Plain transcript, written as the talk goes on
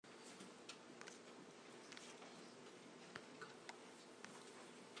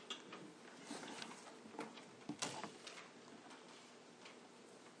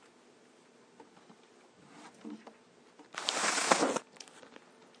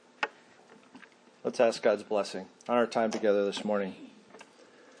Let's ask God's blessing on our time together this morning.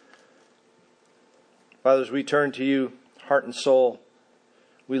 Father, as we turn to you, heart and soul,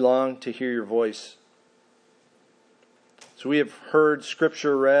 we long to hear your voice. So we have heard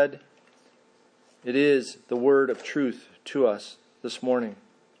Scripture read. It is the word of truth to us this morning.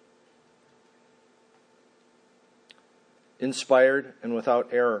 Inspired and without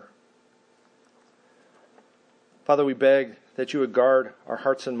error. Father, we beg that you would guard our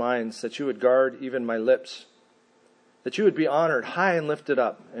hearts and minds, that you would guard even my lips, that you would be honored, high and lifted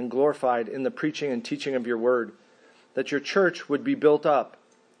up, and glorified in the preaching and teaching of your word, that your church would be built up,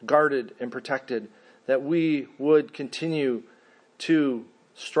 guarded and protected, that we would continue to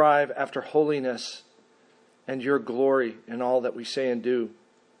strive after holiness and your glory in all that we say and do.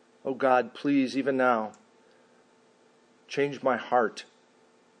 Oh God, please, even now, change my heart.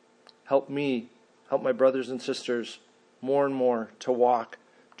 Help me, help my brothers and sisters more and more to walk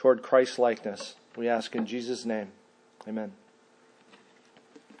toward Christ-likeness. We ask in Jesus' name. Amen.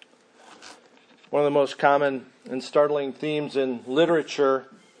 One of the most common and startling themes in literature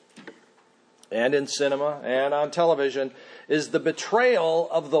and in cinema and on television is the betrayal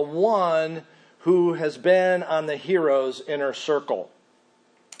of the one who has been on the hero's inner circle.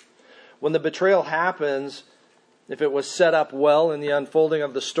 When the betrayal happens, if it was set up well in the unfolding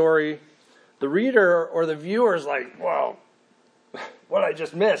of the story, the reader or the viewer is like, whoa, what did I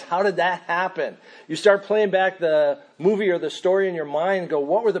just miss? How did that happen? You start playing back the movie or the story in your mind and go,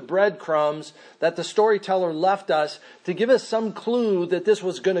 what were the breadcrumbs that the storyteller left us to give us some clue that this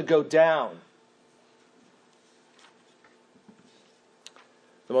was going to go down?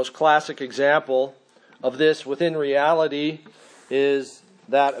 The most classic example of this within reality is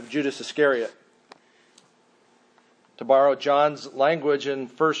that of Judas Iscariot. To borrow John's language in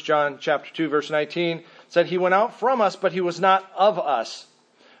 1 John chapter 2, verse 19, said, "He went out from us, but he was not of us.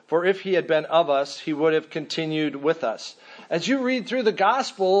 For if he had been of us, he would have continued with us." As you read through the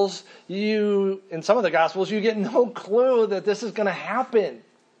Gospels, in some of the Gospels, you get no clue that this is going to happen.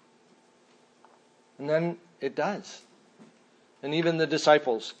 And then it does. And even the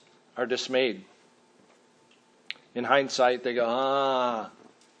disciples are dismayed. In hindsight, they go,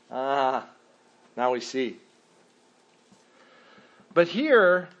 now we see. But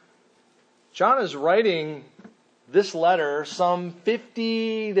here, John is writing this letter some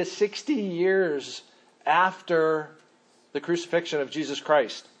 50 to 60 years after the crucifixion of Jesus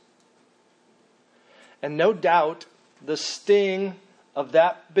Christ. And no doubt, the sting of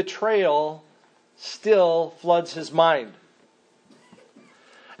that betrayal still floods his mind.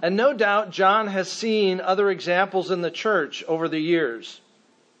 And no doubt, John has seen other examples in the church over the years.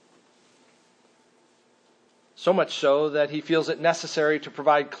 So much so that he feels it necessary to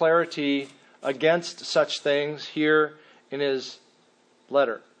provide clarity against such things here in his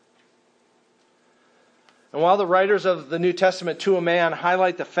letter. And while the writers of the New Testament to a man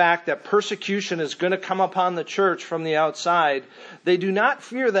highlight the fact that persecution is going to come upon the church from the outside, they do not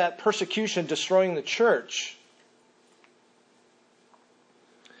fear that persecution destroying the church.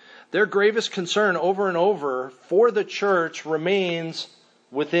 Their gravest concern over and over for the church remains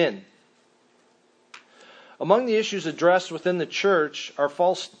within. Among the issues addressed within the church are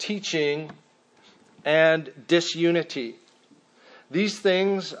false teaching and disunity. These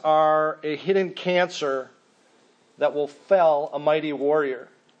things are a hidden cancer that will fell a mighty warrior.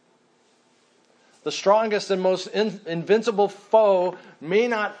 The strongest and most invincible foe may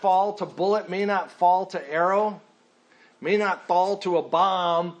not fall to bullet, may not fall to arrow, may not fall to a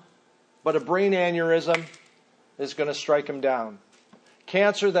bomb, but a brain aneurysm is going to strike him down.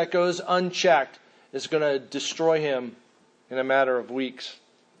 Cancer that goes unchecked is going to destroy him in a matter of weeks.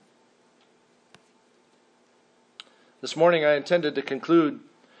 This morning I intended to conclude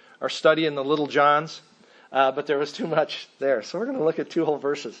our study in the Little Johns, but there was too much there. So we're going to look at 2 whole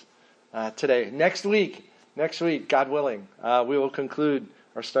verses today. Next week, God willing, we will conclude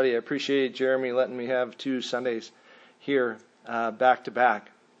our study. I appreciate Jeremy letting me have 2 Sundays here back to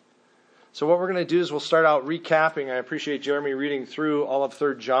back. So what we're going to do is we'll start out recapping. I appreciate Jeremy reading through all of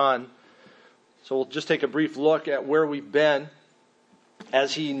 3 John. So we'll just take a brief look at where we've been.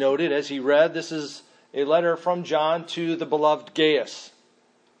 As he noted, as he read, this is a letter from John to the beloved Gaius.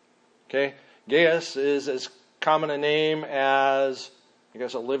 Okay, Gaius is as common a name as, I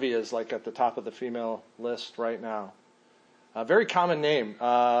guess, Olivia is like at the top of the female list right now. A very common name.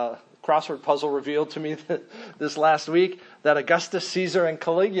 Crossword puzzle revealed to me this last week that Augustus Caesar and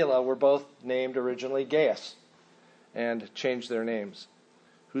Caligula were both named originally Gaius and changed their names.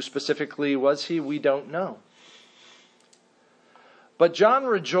 Who specifically was he? We don't know. But John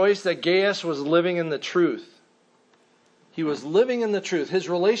rejoiced that Gaius was living in the truth. He was living in the truth. His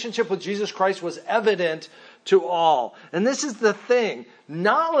relationship with Jesus Christ was evident to all. And this is the thing.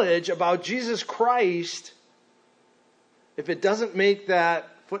 Knowledge about Jesus Christ, if it doesn't make that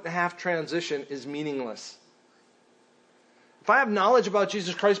 1.5-foot transition, is meaningless. If I have knowledge about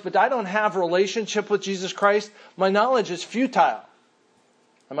Jesus Christ, but I don't have a relationship with Jesus Christ, my knowledge is futile.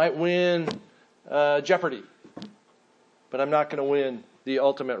 I might win Jeopardy, but I'm not going to win the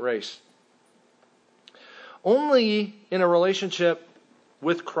ultimate race. Only in a relationship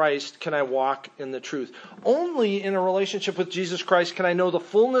with Christ can I walk in the truth. Only in a relationship with Jesus Christ can I know the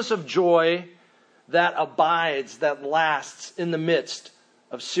fullness of joy that abides, that lasts in the midst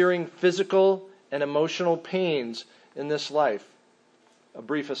of searing physical and emotional pains in this life. A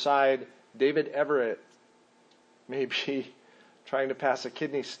brief aside, David Everett may be trying to pass a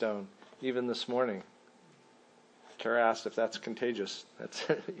kidney stone even this morning. Kara asked if that's contagious.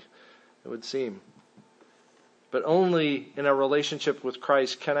 It would seem. But only in a relationship with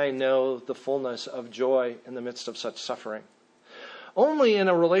Christ can I know the fullness of joy in the midst of such suffering. Only in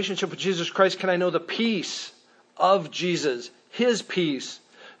a relationship with Jesus Christ can I know the peace of Jesus, His peace,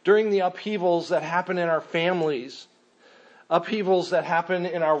 during the upheavals that happen in our families, upheavals that happen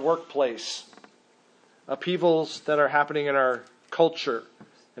in our workplace, upheavals that are happening in our culture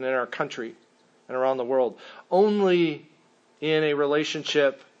and in our country and around the world. Only in a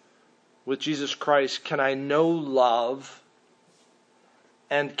relationship with Jesus Christ can I know love,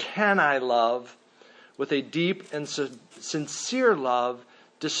 and can I love with a deep and sincere love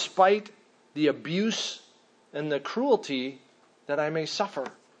despite the abuse and the cruelty that I may suffer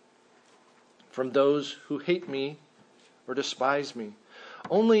from those who hate me or despise me.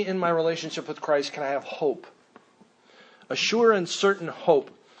 Only in my relationship with Christ can I have hope, a sure and certain hope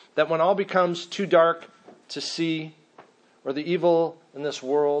that when all becomes too dark to see, or the evil in this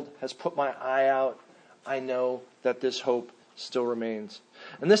world has put my eye out, I know that this hope still remains.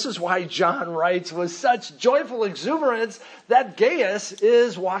 And this is why John writes with such joyful exuberance that Gaius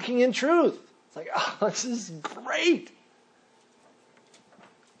is walking in truth. It's like, oh, this is great.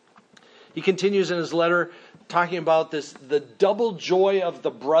 He continues in his letter talking about this, the double joy of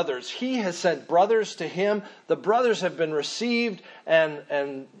the brothers. He has sent brothers to him. The brothers have been received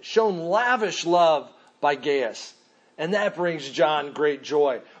and shown lavish love by Gaius. And that brings John great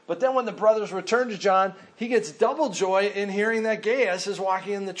joy. But then when the brothers return to John, he gets double joy in hearing that Gaius is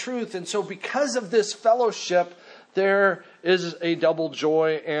walking in the truth. And so because of this fellowship, there is a double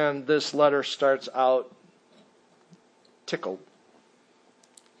joy, and this letter starts out tickled.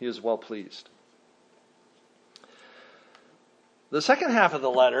 He is well pleased. The second half of the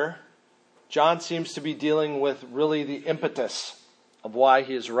letter, John seems to be dealing with really the impetus of why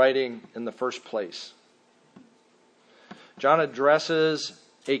he is writing in the first place. John addresses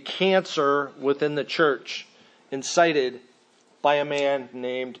a cancer within the church incited by a man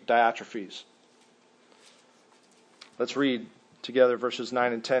named Diotrephes. Let's read together verses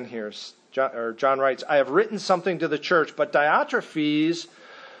 9 and 10 here. John writes, I have written something to the church, but Diotrephes,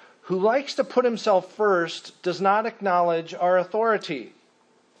 who likes to put himself first, does not acknowledge our authority.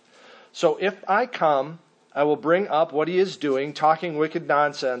 So if I come, I will bring up what he is doing, talking wicked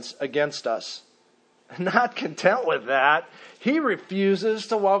nonsense against us. Not content with that, he refuses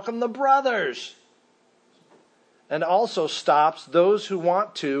to welcome the brothers, and also stops those who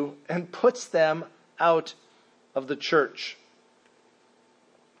want to and puts them out of the church.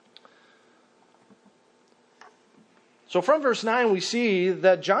 So from verse 9 we see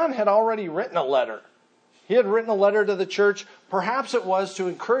that John had already written a letter. He had written a letter to the church. Perhaps it was to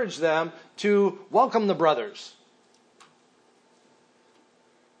encourage them to welcome the brothers.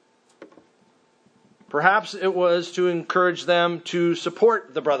 Perhaps it was to encourage them to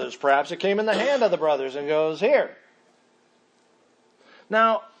support the brothers. Perhaps it came in the hand of the brothers and goes, here.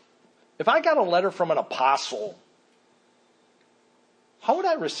 Now, if I got a letter from an apostle, how would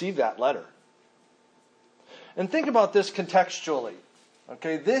I receive that letter? And think about this contextually.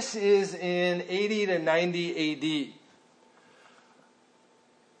 Okay, this is in 80 to 90 AD.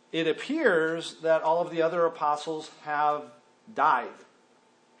 It appears that all of the other apostles have died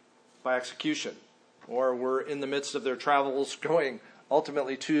by execution, or were in the midst of their travels going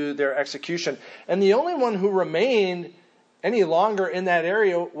ultimately to their execution. And the only one who remained any longer in that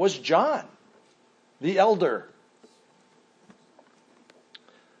area was John, the elder.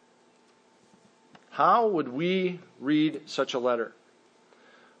 How would we read such a letter?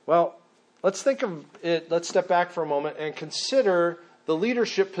 Well, let's think of it. Let's step back for a moment and consider the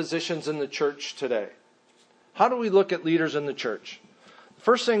leadership positions in the church today. How do we look at leaders in the church? The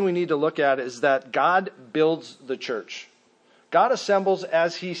first thing we need to look at is that God builds the church. God assembles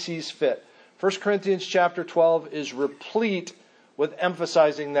as he sees fit. 1 Corinthians chapter 12 is replete with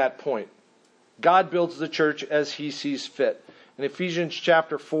emphasizing that point. God builds the church as he sees fit. In Ephesians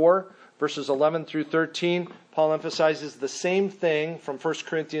chapter 4, verses 11 through 13, Paul emphasizes the same thing from 1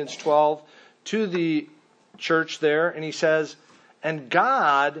 Corinthians 12 to the church there. And he says, "And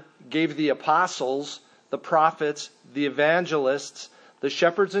God gave the apostles, the prophets, the evangelists, the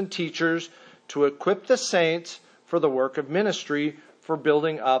shepherds and teachers to equip the saints for the work of ministry, for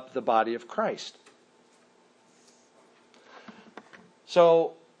building up the body of Christ."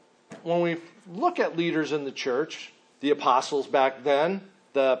 So, when we look at leaders in the church, the apostles back then,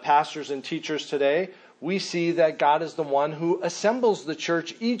 the pastors and teachers today, we see that God is the one who assembles the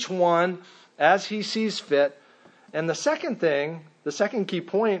church, each one as he sees fit. And the second thing, the second key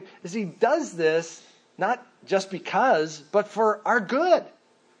point, is he does this not just because, but for our good.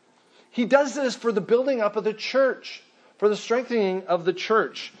 He does this for the building up of the church, for the strengthening of the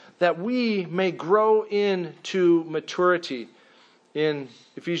church, that we may grow into maturity. In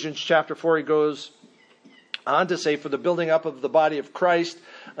Ephesians chapter 4, he goes on to say, for the building up of the body of Christ,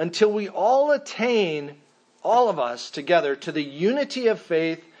 until we all attain, all of us together, to the unity of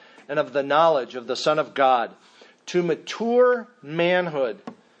faith and of the knowledge of the Son of God, to mature manhood,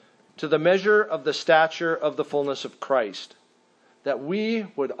 to the measure of the stature of the fullness of Christ, that we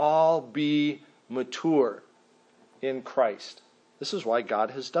would all be mature in Christ. This is why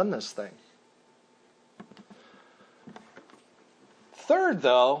God has done this thing. Third,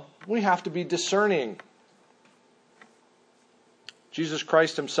 though, we have to be discerning. Jesus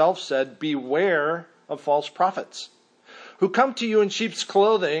Christ himself said, "Beware of false prophets, who come to you in sheep's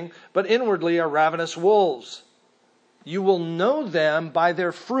clothing, but inwardly are ravenous wolves. You will know them by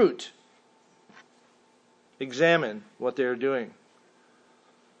their fruit." Examine what they are doing.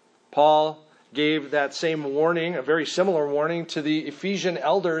 Paul gave that same warning, a very similar warning, to the Ephesian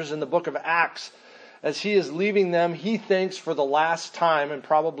elders in the book of Acts. As he is leaving them, he thinks for the last time, and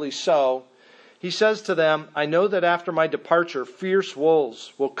probably so, he says to them, "I know that after my departure, fierce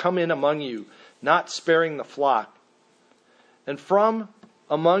wolves will come in among you, not sparing the flock. And from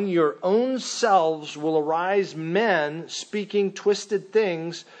among your own selves will arise men speaking twisted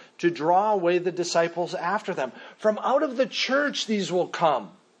things to draw away the disciples after them." From out of the church these will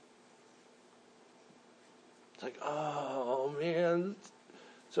come. It's like, oh man,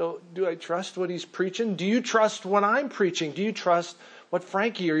 so do I trust what he's preaching? Do you trust what I'm preaching? Do you trust what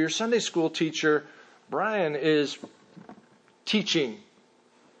Frankie or your Sunday school teacher, Brian, is teaching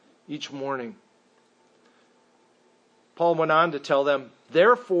each morning? Paul went on to tell them,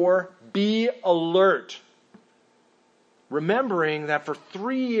 "Therefore, be alert, remembering that for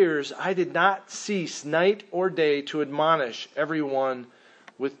 3 years I did not cease night or day to admonish everyone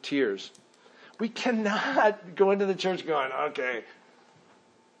with tears." We cannot go into the church going, okay,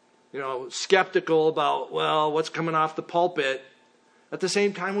 skeptical about, what's coming off the pulpit. At the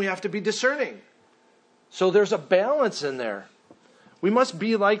same time, we have to be discerning. So there's a balance in there. We must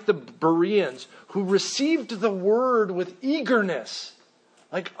be like the Bereans who received the word with eagerness.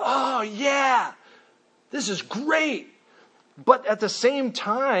 Like, oh yeah, this is great. But at the same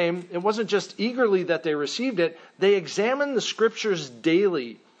time, it wasn't just eagerly that they received it. They examined the scriptures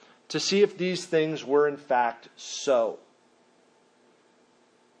daily to see if these things were in fact so.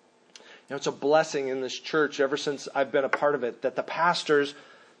 It's a blessing in this church ever since I've been a part of it that the pastors,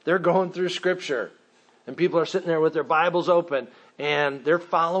 they're going through Scripture. And people are sitting there with their Bibles open and they're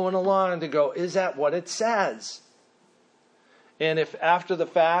following along to go, is that what it says? And if after the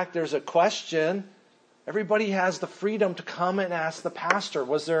fact there's a question, everybody has the freedom to come and ask the pastor,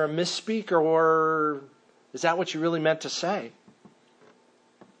 was there a misspeak or is that what you really meant to say?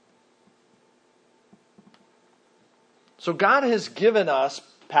 So God has given us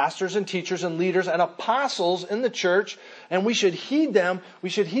pastors and teachers and leaders and apostles in the church, and we should heed them. We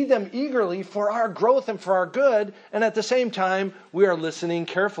should heed them eagerly for our growth and for our good. And at the same time, we are listening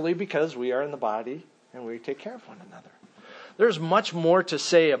carefully because we are in the body and we take care of one another. There's much more to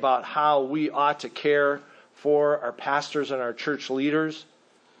say about how we ought to care for our pastors and our church leaders.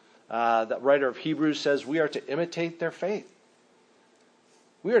 The writer of Hebrews says we are to imitate their faith.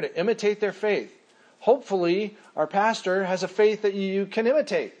 We are to imitate their faith. Hopefully, our pastor has a faith that you can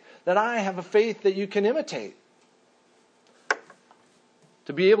imitate, that I have a faith that you can imitate.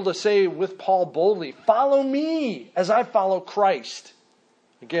 To be able to say with Paul boldly, "Follow me as I follow Christ."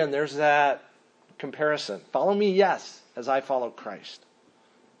 Again, there's that comparison. Follow me, yes, as I follow Christ.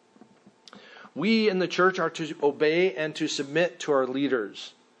 We in the church are to obey and to submit to our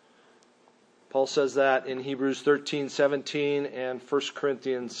leaders. Paul says that in Hebrews 13:17 and 1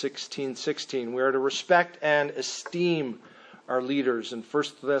 Corinthians 16:16. We are to respect and esteem our leaders in 1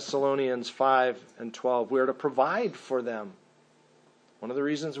 Thessalonians 5 and 12. We are to provide for them. One of the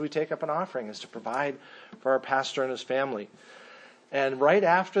reasons we take up an offering is to provide for our pastor and his family. And right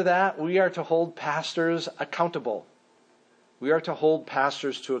after that, we are to hold pastors accountable. We are to hold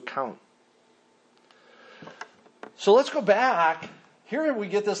pastors to account. So let's go back. Here we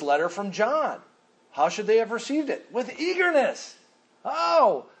get this letter from John. How should they have received it? With eagerness.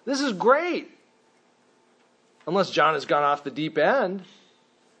 Oh, this is great. Unless John has gone off the deep end.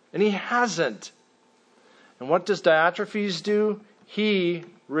 And he hasn't. And what does Diotrephes do? He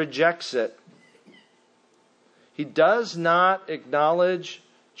rejects it. He does not acknowledge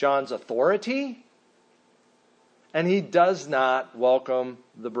John's authority. And he does not welcome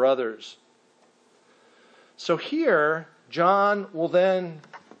the brothers. So here, John will then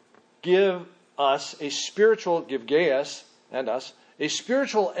give Gaius and us, a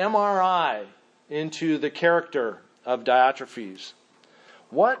spiritual MRI into the character of Diotrephes.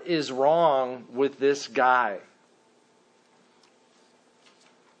 What is wrong with this guy?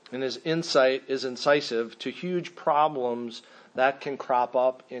 And his insight is incisive to huge problems that can crop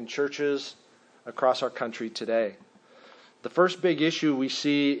up in churches across our country today. The first big issue we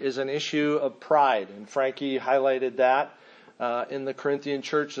see is an issue of pride. And Frankie highlighted that in the Corinthian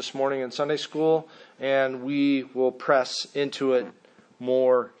church this morning in Sunday school. And we will press into it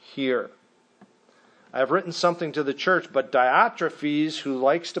more here. I have written something to the church, but Diotrephes, who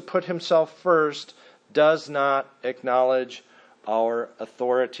likes to put himself first, does not acknowledge our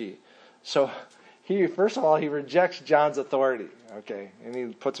authority. So first of all, he rejects John's authority. Okay, and he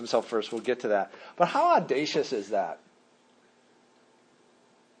puts himself first. We'll get to that. But how audacious is that?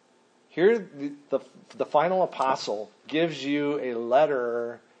 Here, the final apostle gives you a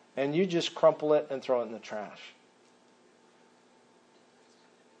letter, and you just crumple it and throw it in the trash.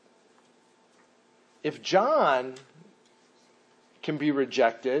 If John can be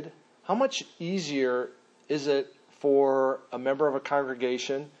rejected, how much easier is it for a member of a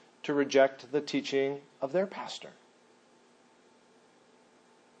congregation to reject the teaching of their pastor?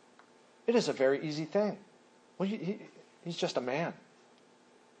 It is a very easy thing. Well, he's just a man.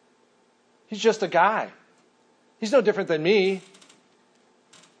 He's just a guy. He's no different than me.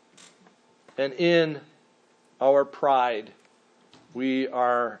 And in our pride, we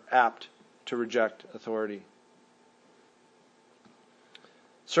are apt to reject authority.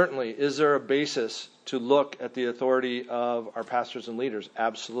 Certainly, is there a basis to look at the authority of our pastors and leaders?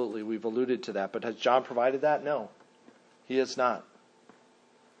 Absolutely. We've alluded to that. But has John provided that? No. He has not.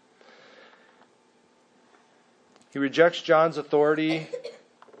 He rejects John's authority,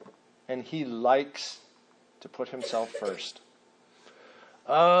 and he likes to put himself first.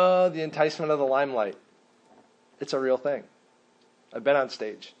 The enticement of the limelight. It's a real thing. I've been on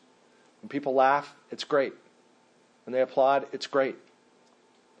stage. When people laugh, it's great. When they applaud, it's great.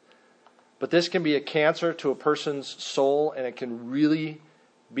 But this can be a cancer to a person's soul, and it can really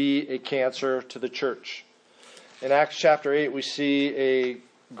be a cancer to the church. In Acts chapter 8, we see a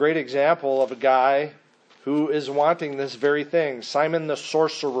great example of a guy who is wanting this very thing. Simon the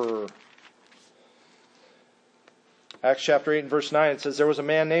sorcerer. Acts chapter 8 and verse 9, it says, there was a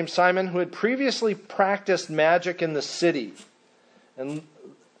man named Simon who had previously practiced magic in the city. And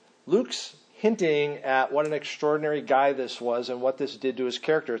Luke's hinting at what an extraordinary guy this was and what this did to his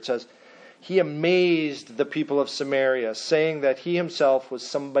character. It says, he amazed the people of Samaria, saying that he himself was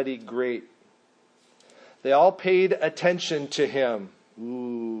somebody great. They all paid attention to him.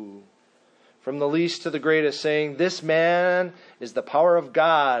 Ooh. From the least to the greatest, saying, this man is the power of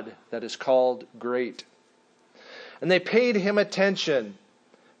God that is called great. And they paid him attention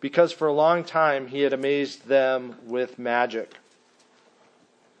because for a long time he had amazed them with magic.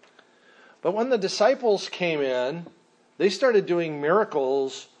 But when the disciples came in, they started doing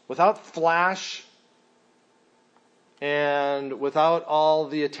miracles without flash and without all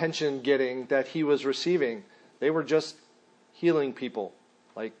the attention getting that he was receiving. They were just healing people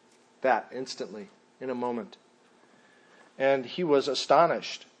like that instantly in a moment. And he was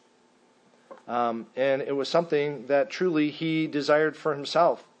astonished. And it was something that truly he desired for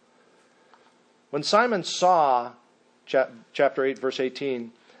himself. When Simon saw, chapter 8, verse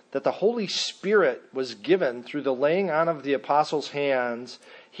 18, that the Holy Spirit was given through the laying on of the apostles' hands,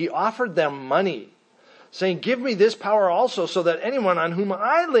 he offered them money, saying, give me this power also, so that anyone on whom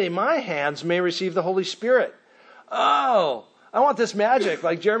I lay my hands may receive the Holy Spirit. Oh, I want this magic,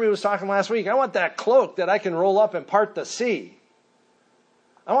 like Jeremy was talking last week. I want that cloak that I can roll up and part the sea.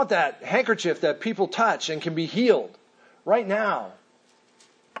 I want that handkerchief that people touch and can be healed right now.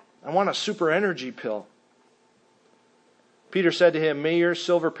 I want a super energy pill. Peter said to him, "May your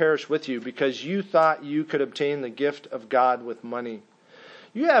silver perish with you, because you thought you could obtain the gift of God with money.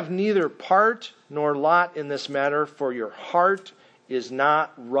 You have neither part nor lot in this matter, for your heart is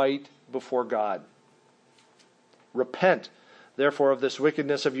not right before God. Repent, therefore, of this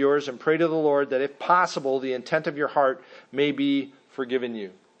wickedness of yours, and pray to the Lord that, if possible, the intent of your heart may be forgiven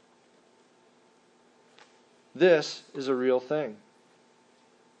you." This is a real thing.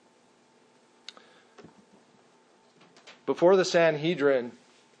 Before the Sanhedrin,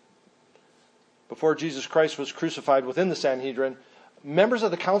 before Jesus Christ was crucified within the Sanhedrin, members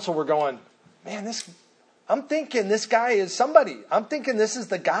of the council were going, "Man, I'm thinking this guy is somebody. I'm thinking this is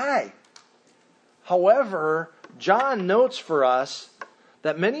the guy." However, John notes for us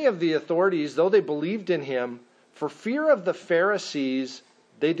that many of the authorities, though they believed in him, for fear of the Pharisees,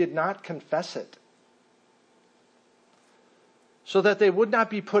 they did not confess it, so that they would not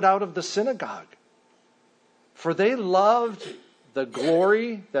be put out of the synagogue. For they loved the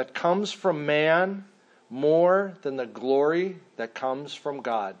glory that comes from man more than the glory that comes from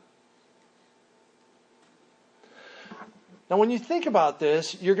God. Now, when you think about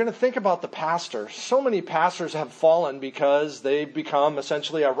this, you're going to think about the pastor. So many pastors have fallen because they've become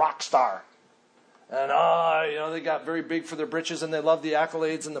essentially a rock star. And, they got very big for their britches, and they love the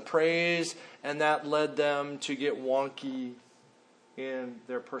accolades and the praise, and that led them to get wonky in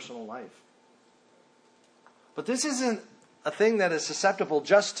their personal life. But this isn't a thing that is susceptible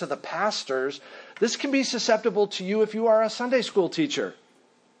just to the pastors. This can be susceptible to you if you are a Sunday school teacher.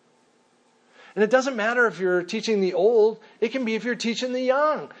 And it doesn't matter if you're teaching the old. It can be if you're teaching the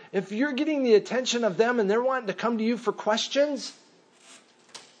young. If you're getting the attention of them and they're wanting to come to you for questions,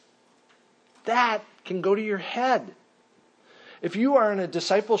 that can go to your head. If you are in a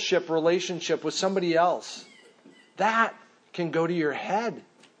discipleship relationship with somebody else, that can go to your head.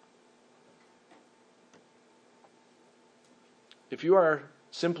 If you are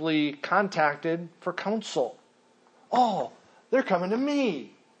simply contacted for counsel, they're coming to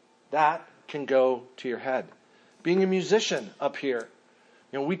me, that can go to your head. Being a musician up here,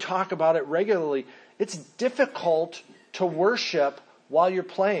 we talk about it regularly. It's difficult to worship while you're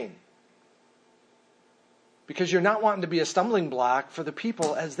playing, because you're not wanting to be a stumbling block for the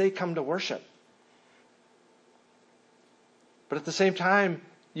people as they come to worship. But at the same time,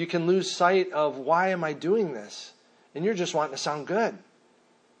 you can lose sight of, why am I doing this? And you're just wanting to sound good.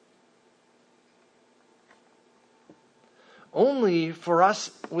 Only for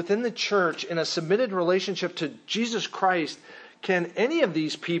us within the church, in a submitted relationship to Jesus Christ, can any of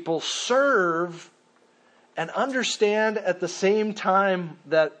these people serve and understand at the same time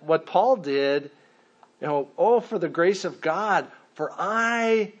that what Paul did, for the grace of God, for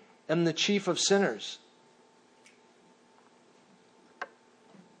I am the chief of sinners.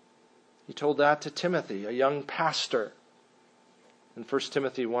 He told that to Timothy, a young pastor, in 1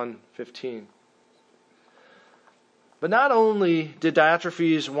 Timothy 1:15. But not only did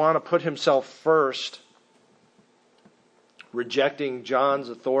Diotrephes want to put himself first, rejecting John's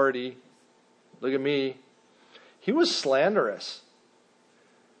authority, look at me, he was slanderous.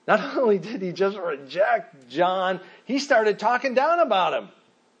 Not only did he just reject John, he started talking down about him.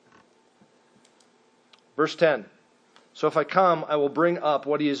 Verse 10. "So if I come, I will bring up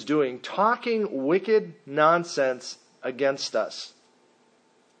what he is doing, talking wicked nonsense against us."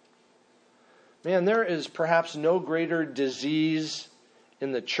 Man, there is perhaps no greater disease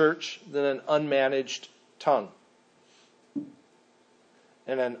in the church than an unmanaged tongue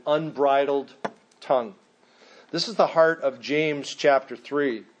and an unbridled tongue. This is the heart of James chapter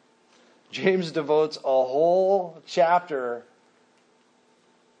 3. James devotes a whole chapter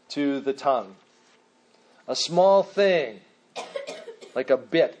to the tongue. A small thing, like a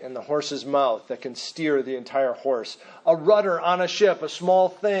bit in the horse's mouth that can steer the entire horse. A rudder on a ship, a small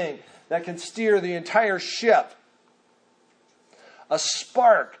thing that can steer the entire ship. A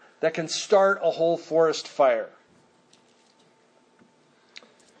spark that can start a whole forest fire.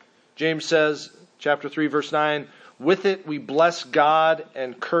 James says, chapter 3, verse 9, "With it we bless God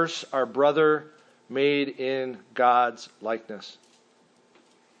and curse our brother made in God's likeness."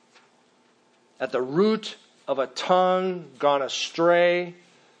 At the root of a tongue gone astray,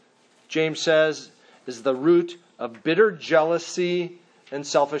 James says, is the root of bitter jealousy and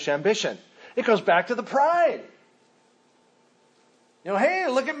selfish ambition. It goes back to the pride. Hey,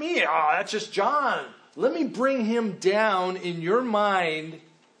 look at me. That's just John. Let me bring him down in your mind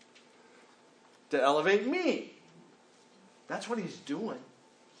to elevate me. That's what he's doing.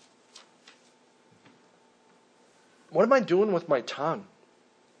 What am I doing with my tongue?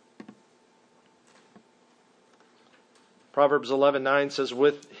 Proverbs 11:9 says,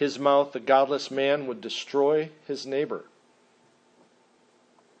 "With his mouth the godless man would destroy his neighbor,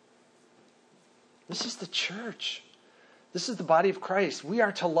 This is the church. This is the body of Christ. We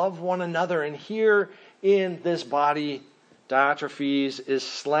are to love one another. And here in this body, Diotrephes is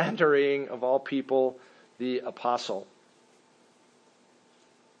slandering, of all people, the apostle.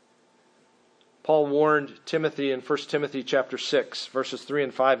 Paul warned Timothy in 1 Timothy chapter 6, verses 3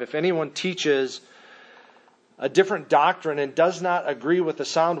 and 5, if anyone teaches a different doctrine and does not agree with the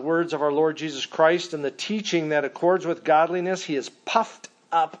sound words of our Lord Jesus Christ and the teaching that accords with godliness, he is puffed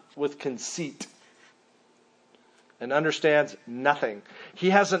up with conceit and understands nothing.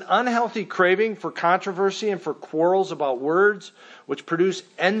 He has an unhealthy craving for controversy and for quarrels about words, which produce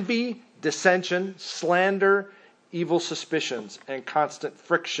envy, dissension, slander, evil suspicions, and constant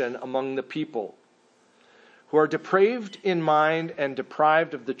friction among the people, who are depraved in mind and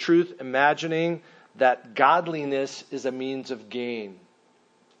deprived of the truth, imagining that godliness is a means of gain.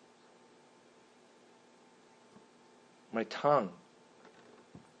 My tongue.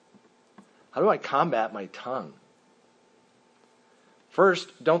 How do I combat my tongue?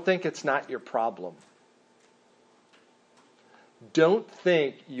 First, don't think it's not your problem. Don't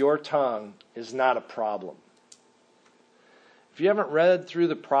think your tongue is not a problem. If you haven't read through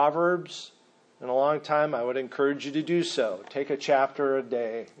the Proverbs in a long time, I would encourage you to do so. Take a chapter a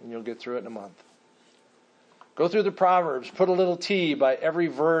day, and you'll get through it in a month. Go through the Proverbs. Put a little T by every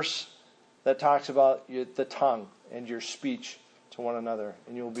verse that talks about the tongue and your speech to one another,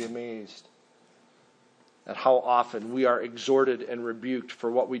 and you'll be amazed at how often we are exhorted and rebuked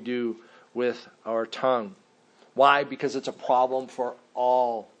for what we do with our tongue. Why? Because it's a problem for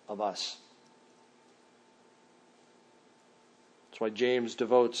all of us. That's why James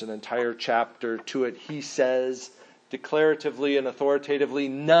devotes an entire chapter to it. He says declaratively and authoritatively,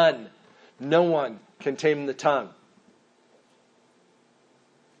 no one can tame the tongue.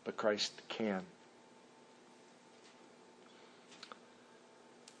 But Christ can.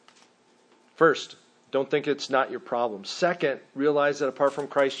 First, don't think it's not your problem. Second, realize that apart from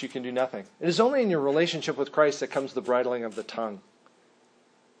Christ, you can do nothing. It is only in your relationship with Christ that comes the bridling of the tongue.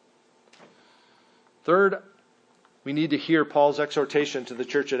 Third, we need to hear Paul's exhortation to the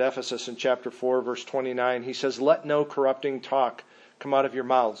church at Ephesus in chapter 4, verse 29. He says, let no corrupting talk come out of your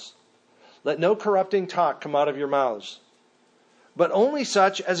mouths. Let no corrupting talk come out of your mouths, but only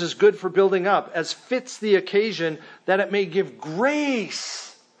such as is good for building up, as fits the occasion, that it may give grace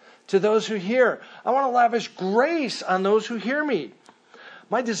to those who hear. I want to lavish grace on those who hear me.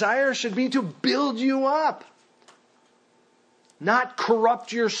 My desire should be to build you up, not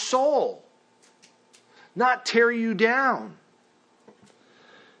corrupt your soul, not tear you down.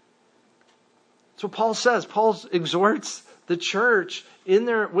 That's what Paul says. Paul exhorts the church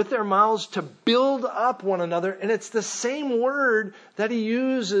with their mouths to build up one another. And it's the same word that he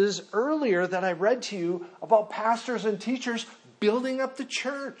uses earlier that I read to you about pastors and teachers building up the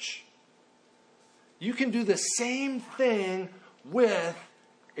church. You can do the same thing with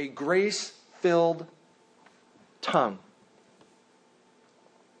a grace-filled tongue.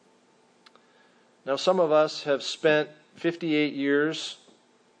 Now, some of us have spent 58 years,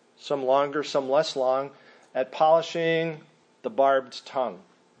 some longer, some less long, at polishing the barbed tongue.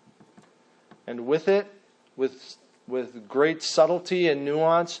 And with it, with great subtlety and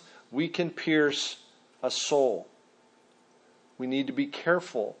nuance, we can pierce a soul. We need to be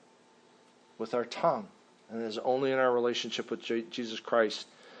careful with our tongue. And it is only in our relationship with Jesus Christ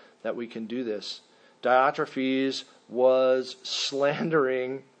that we can do this. Diotrephes was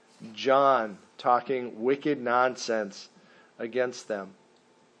slandering John, talking wicked nonsense against them.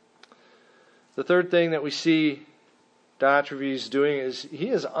 The third thing that we see Diotrephes doing is he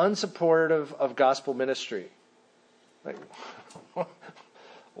is unsupportive of gospel ministry. Like,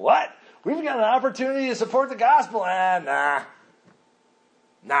 what? We've got an opportunity to support the gospel.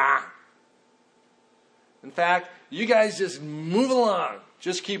 Nah. In fact, you guys just move along.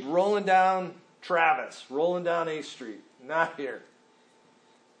 Just keep rolling down Travis, rolling down A Street. Not here.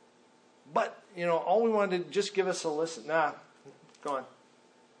 But, all we wanted to just give us a listen. Nah, go on.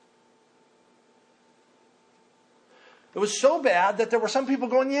 It was so bad that there were some people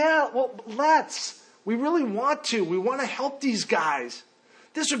going, yeah, well, let's. We really want to. We want to help these guys.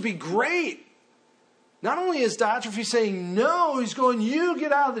 This would be great. Not only is Diotrephes saying no, he's going, you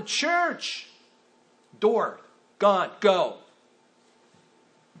get out of the church. Door, gone, go.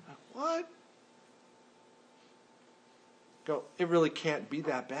 What? Go, it really can't be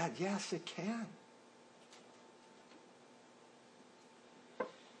that bad. Yes, it can.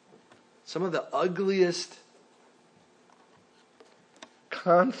 Some of the ugliest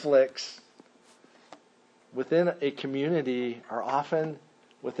conflicts within a community are often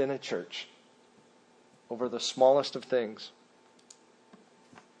within a church over the smallest of things.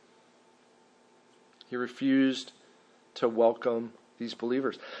 He refused to welcome these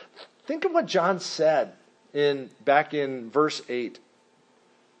believers. Think of what John said back in verse 8.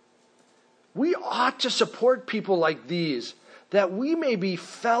 We ought to support people like these, that we may be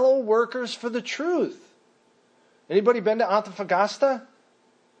fellow workers for the truth. Anybody been to Antofagasta?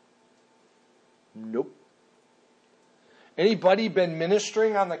 Nope. Anybody been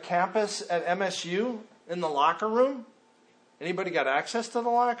ministering on the campus at MSU in the locker room? Anybody got access to the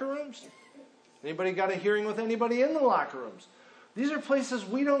locker rooms? Anybody got a hearing with anybody in the locker rooms? These are places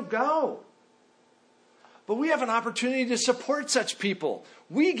we don't go. But we have an opportunity to support such people.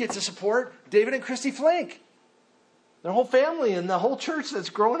 We get to support David and Christy Flake. Their whole family and the whole church that's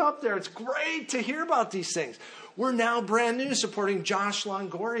growing up there. It's great to hear about these things. We're now brand new supporting Josh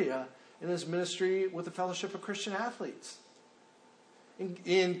Longoria in his ministry with the Fellowship of Christian Athletes.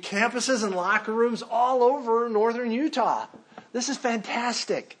 In campuses and locker rooms all over northern Utah. This is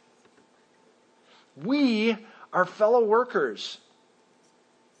fantastic. We are fellow workers.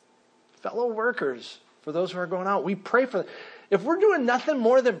 Fellow workers for those who are going out. We pray for them. If we're doing nothing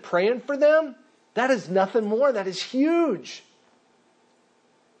more than praying for them, that is nothing more. That is huge.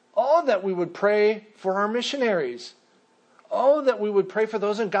 Oh, that we would pray for our missionaries. Oh, that we would pray for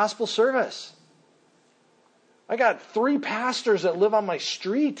those in gospel service. I got 3 pastors that live on my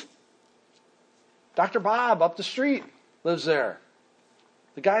street. Dr. Bob up the street lives there.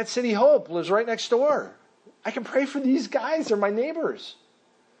 The guy at City Hope lives right next door. I can pray for these guys. They're my neighbors.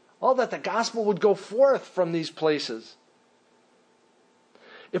 Oh, that the gospel would go forth from these places.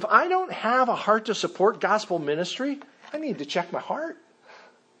 If I don't have a heart to support gospel ministry, I need to check my heart.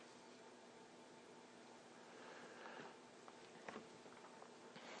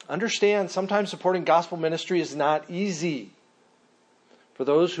 Understand, sometimes supporting gospel ministry is not easy. For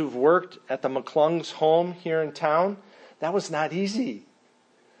those who've worked at the McClung's home here in town, that was not easy.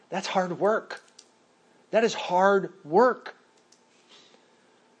 That's hard work. That is hard work.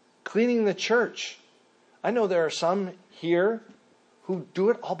 Cleaning the church. I know there are some here who do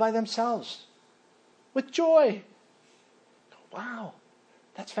it all by themselves. With joy. Wow,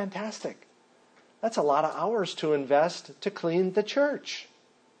 that's fantastic. That's a lot of hours to invest to clean the church.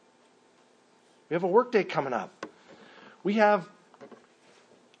 We have a work day coming up. We have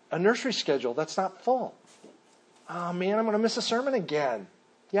a nursery schedule that's not full. Oh man, I'm going to miss a sermon again.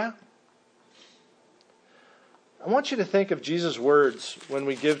 Yeah. I want you to think of Jesus' words when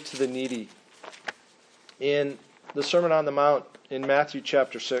we give to the needy. In the Sermon on the Mount in Matthew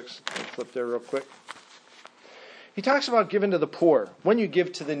chapter 6. I'll flip there real quick. He talks about giving to the poor. When you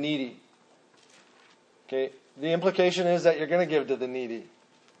give to the needy. Okay, the implication is that you're going to give to the needy.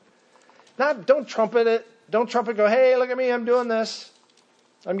 Don't trumpet it. Don't trumpet go, hey, look at me, I'm doing this.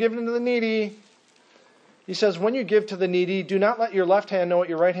 I'm giving to the needy. He says, when you give to the needy, do not let your left hand know what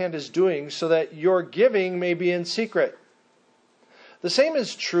your right hand is doing, so that your giving may be in secret. The same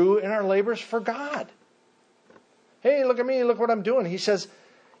is true in our labors for God. Hey, look at me, look what I'm doing. He says,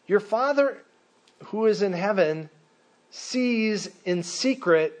 your Father who is in heaven sees in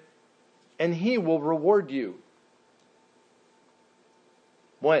secret, and He will reward you.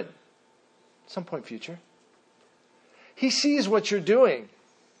 When? Some point future. He sees what you're doing.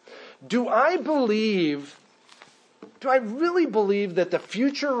 Do I really believe that the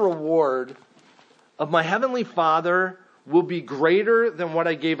future reward of my Heavenly Father will be greater than what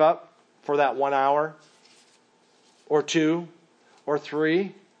I gave up for that 1 hour? Or 2? Or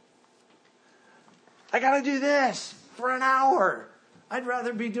 3? I got to do this for an hour. I'd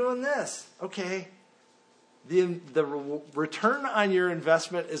rather be doing this. Okay. The return on your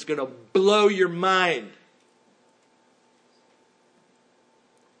investment is going to blow your mind.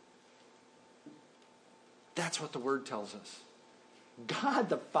 That's what the Word tells us. God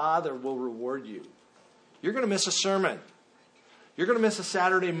the Father will reward you. You're going to miss a sermon. You're going to miss a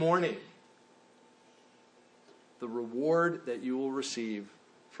Saturday morning. The reward that you will receive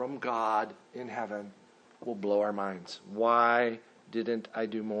from God in heaven will blow our minds. Why didn't I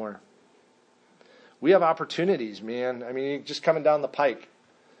do more? We have opportunities, man. I mean, just coming down the pike.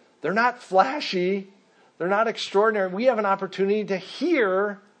 They're not flashy. They're not extraordinary. We have an opportunity to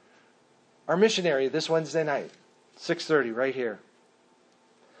hear our missionary this Wednesday night, 6:30, right here.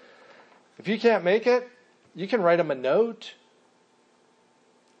 If you can't make it, you can write them a note.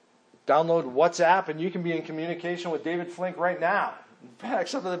 Download WhatsApp, and you can be in communication with David Flink right now. In fact,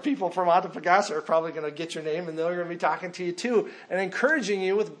 some of the people from Antofagasta are probably going to get your name, and they're going to be talking to you too and encouraging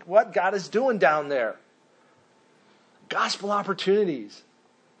you with what God is doing down there. Gospel opportunities.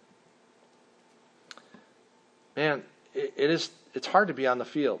 Man, it's hard to be on the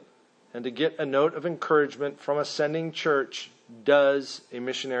field. And to get a note of encouragement from a sending church does a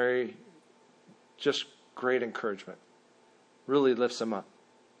missionary just great encouragement. Really lifts them up.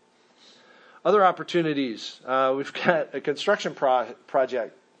 Other opportunities. We've got a construction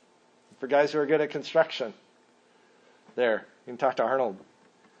project for guys who are good at construction. There. You can talk to Arnold.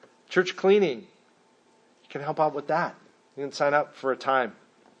 Church cleaning. You can help out with that. You can sign up for a time.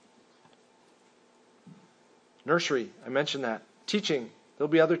 Nursery. I mentioned that. Teaching. There'll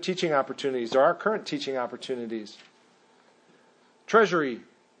be other teaching opportunities. There are current teaching opportunities. Treasury.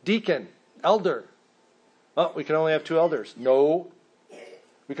 Deacon. Elder. Oh, we can only have 2 elders. No.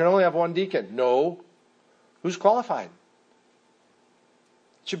 We can only have 1 deacon. No. Who's qualified?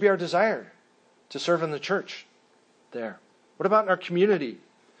 It should be our desire to serve in the church there. What about in our community?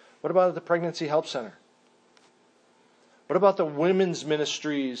 What about at the Pregnancy Help Center? What about the women's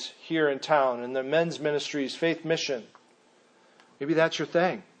ministries here in town and the men's ministries, Faith Mission? Maybe that's your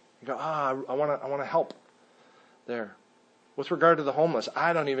thing. You go, I want to help there. With regard to the homeless,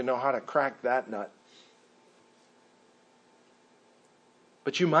 I don't even know how to crack that nut.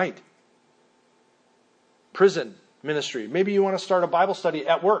 But you might. Prison ministry. Maybe you want to start a Bible study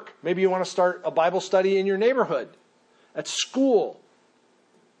at work. Maybe you want to start a Bible study in your neighborhood, at school.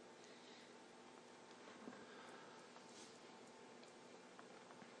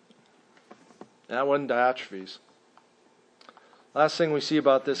 That wasn't Diotrephes. Last thing we see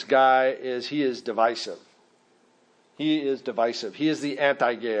about this guy is he is divisive. He is divisive. He is the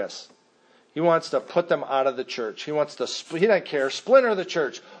anti-Gaius. He wants to put them out of the church. He doesn't care. Splinter the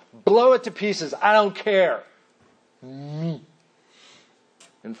church. Blow it to pieces. I don't care. Me.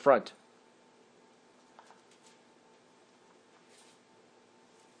 In front.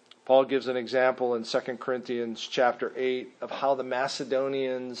 Paul gives an example in 2 Corinthians chapter 8 of how the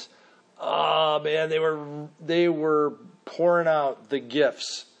Macedonians, they were pouring out the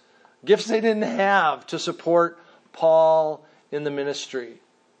gifts. Gifts they didn't have to support Paul in the ministry.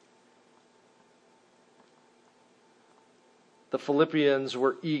 The Philippians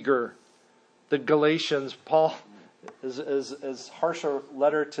were eager. The Galatians, Paul, as harsh a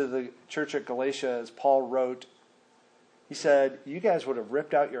letter to the church at Galatia as Paul wrote, he said, you guys would have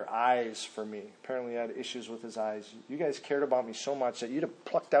ripped out your eyes for me. Apparently he had issues with his eyes. You guys cared about me so much that you'd have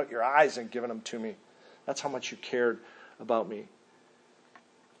plucked out your eyes and given them to me. That's how much you cared about me.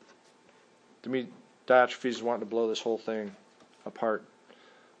 Diotrephes is wanting to blow this whole thing apart.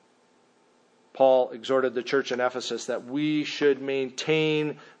 Paul exhorted the church in Ephesus that we should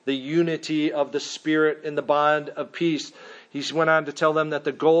maintain the unity of the Spirit in the bond of peace. He went on to tell them that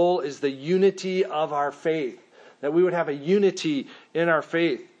the goal is the unity of our faith, that we would have a unity in our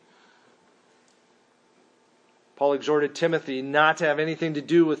faith. Paul exhorted Timothy not to have anything to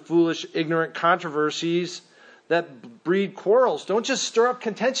do with foolish, ignorant controversies that breed quarrels. Don't just stir up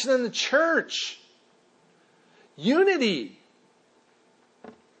contention in the church. Unity.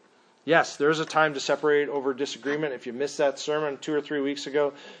 Yes, there is a time to separate over disagreement. If you missed that sermon 2 or 3 weeks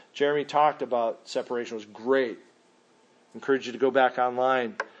ago, Jeremy talked about separation. It was great. I encourage you to go back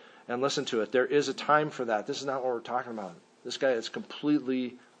online and listen to it. There is a time for that. This is not what we're talking about. This guy is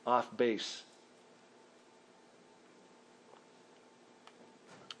completely off base.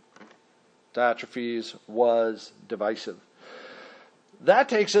 Diotrephes was divisive. That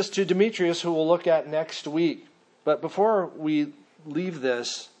takes us to Demetrius, who we'll look at next week. But before we leave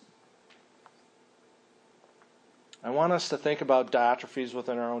this, I want us to think about Diotrephes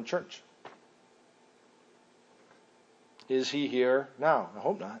within our own church. Is he here now? I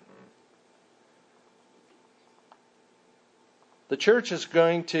hope not. The church is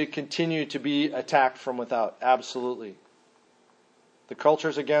going to continue to be attacked from without. Absolutely. The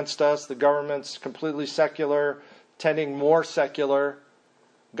culture's against us. The government's completely secular, tending more secular.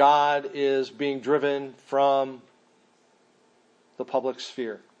 God is being driven from the public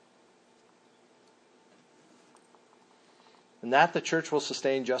sphere. And that the church will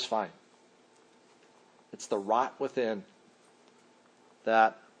sustain just fine. It's the rot within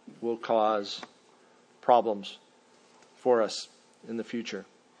that will cause problems for us in the future.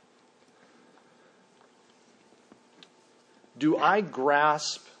 Do I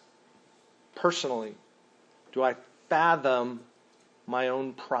grasp personally? Do I fathom my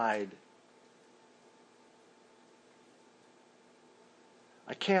own pride?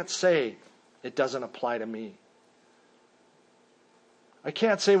 I can't say it doesn't apply to me. I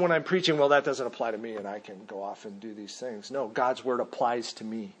can't say when I'm preaching, well, that doesn't apply to me and I can go off and do these things. No, God's word applies to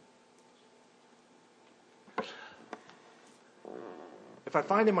me. If I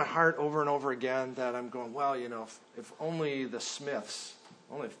find in my heart over and over again that I'm going, well, if only the Smiths,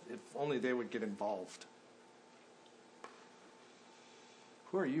 if only they would get involved.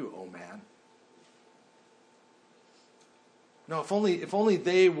 Who are you, oh man? No, if only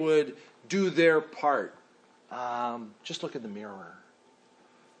they would do their part. Just look in the mirror.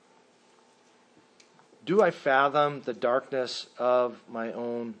 Do I fathom the darkness of my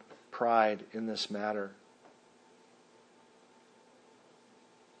own pride in this matter?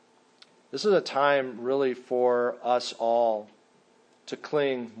 This is a time really for us all to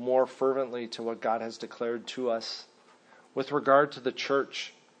cling more fervently to what God has declared to us with regard to the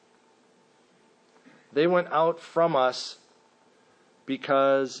church. They went out from us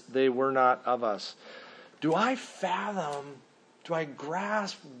because they were not of us. Do I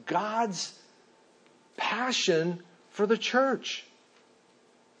grasp God's passion for the church?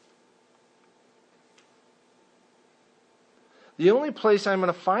 The only place I'm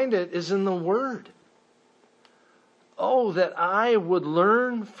going to find it is in the Word. Oh, that I would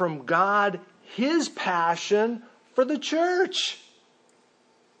learn from God His passion for the church.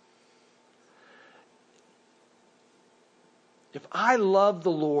 If I love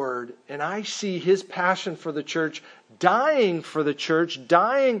the Lord and I see His passion for the church, dying for the church,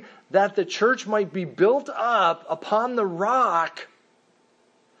 dying that the church might be built up upon the rock,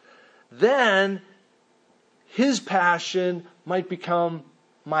 then His passion might become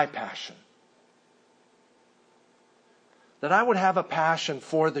my passion. That I would have a passion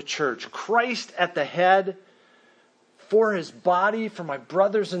for the church. Christ at the head, for His body, for my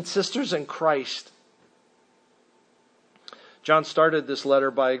brothers and sisters in Christ. John started this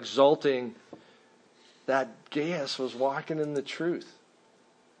letter by exulting that Gaius was walking in the truth.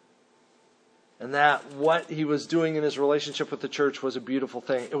 And that what he was doing in his relationship with the church was a beautiful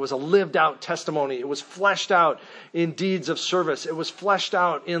thing. It was a lived out testimony. It was fleshed out in deeds of service. It was fleshed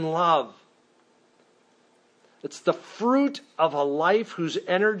out in love. It's the fruit of a life whose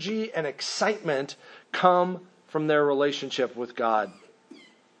energy and excitement come from their relationship with God.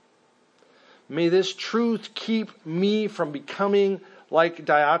 May this truth keep me from becoming like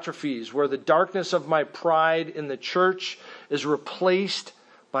Diotrephes, where the darkness of my pride in the church is replaced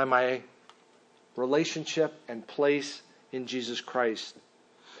by my relationship and place in Jesus Christ.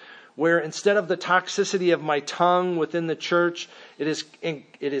 Where instead of the toxicity of my tongue within the church, it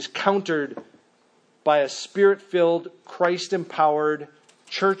is countered by a Spirit-filled, Christ-empowered,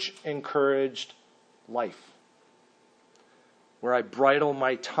 church-encouraged life. Where I bridle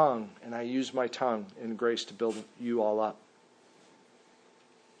my tongue and I use my tongue in grace to build you all up.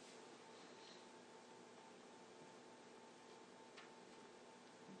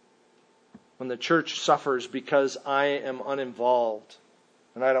 When the church suffers because I am uninvolved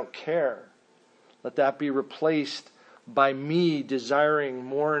and I don't care, let that be replaced by me desiring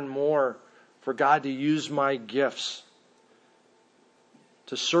more and more for God to use my gifts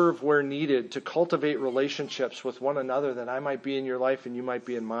to serve where needed, to cultivate relationships with one another, that I might be in your life and you might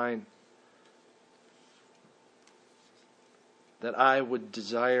be in mine. That I would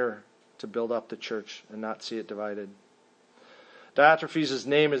desire to build up the church and not see it divided. Diotrephes'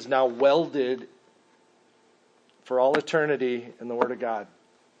 name is now welded for all eternity in the Word of God.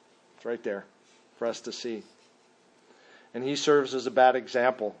 It's right there for us to see. And he serves as a bad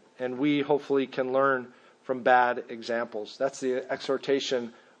example. And we hopefully can learn from bad examples. That's the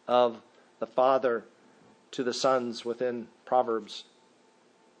exhortation of the Father to the sons within Proverbs.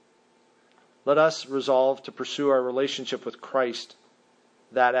 Let us resolve to pursue our relationship with Christ,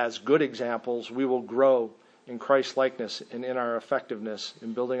 that as good examples we will grow in Christ's likeness and in our effectiveness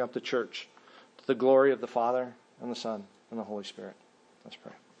in building up the church to the glory of the Father and the Son and the Holy Spirit. Let's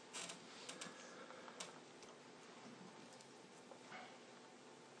pray.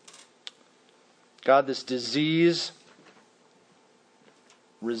 God, this disease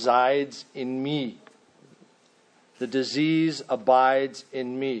resides in me. The disease abides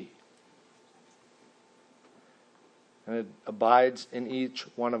in me. And it abides in each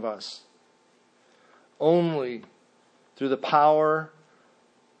one of us. Only through the power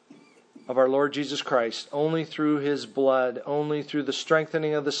of our Lord Jesus Christ, only through His blood, only through the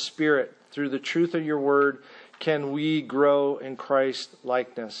strengthening of the Spirit, through the truth of your word, can we grow in Christ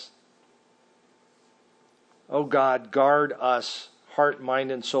likeness. Oh God, guard us, heart,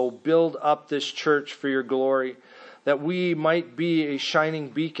 mind, and soul. Build up this church for your glory, that we might be a shining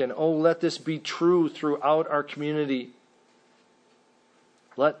beacon. Oh, let this be true throughout our community.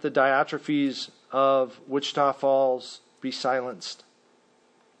 Let the Diotrephes of Wichita Falls be silenced,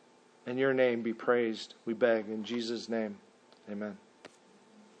 and your name be praised, we beg in Jesus' name. Amen.